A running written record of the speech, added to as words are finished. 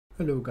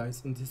Hello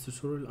guys, in this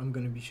tutorial I'm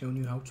going to be showing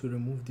you how to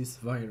remove this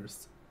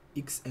virus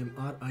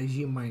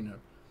XMRig Miner.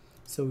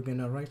 So we're going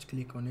to right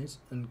click on it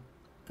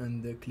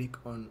and click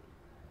on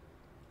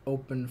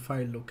open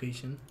file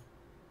location,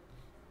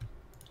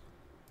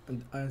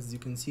 and as you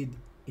can see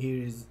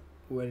here is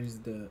where is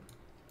the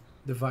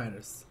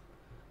virus.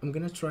 I'm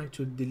going to try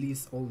to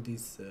delete all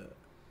these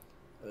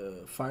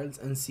files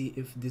and see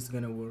if this is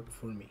going to work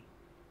for me.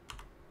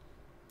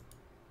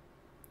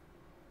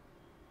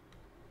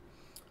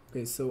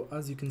 Okay, so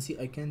as you can see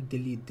I can't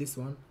delete this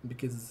one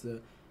because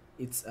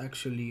it's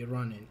actually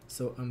running,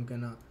 so I'm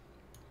gonna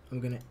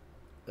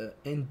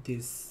end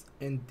this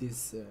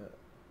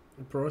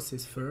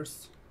process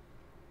first,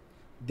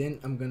 then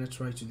I'm gonna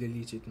try to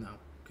delete it now.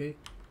 Okay,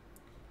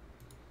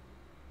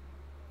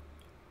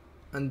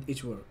 and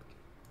it worked.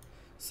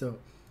 So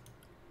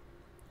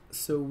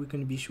we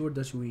can be sure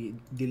that we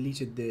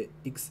deleted the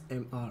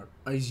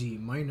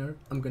XMRig miner.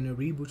 I'm gonna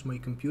reboot my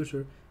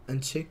computer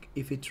and check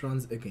if it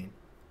runs again.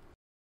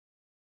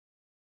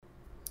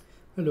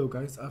 Hello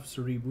guys,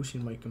 after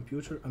rebooting my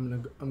computer,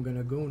 I'm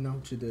gonna go now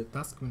to the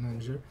task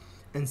manager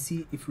and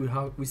see if we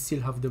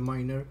still have the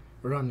miner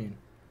running,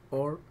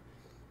 or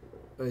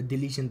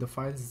deleting the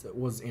files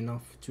was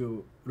enough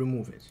to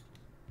remove it.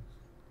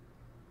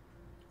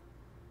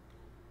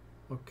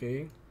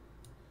 Okay,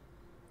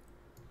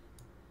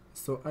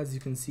 so as you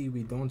can see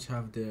we don't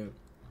have the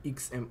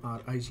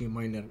XMRig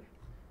miner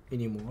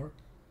anymore.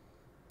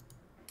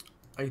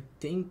 I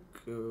think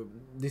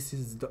this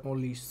is the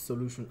only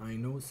solution I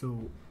know,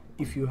 so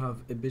if you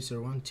have a better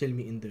one, tell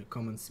me in the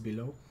comments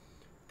below,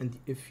 and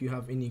if you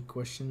have any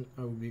question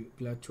I will be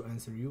glad to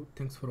answer you.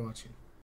 Thanks for watching.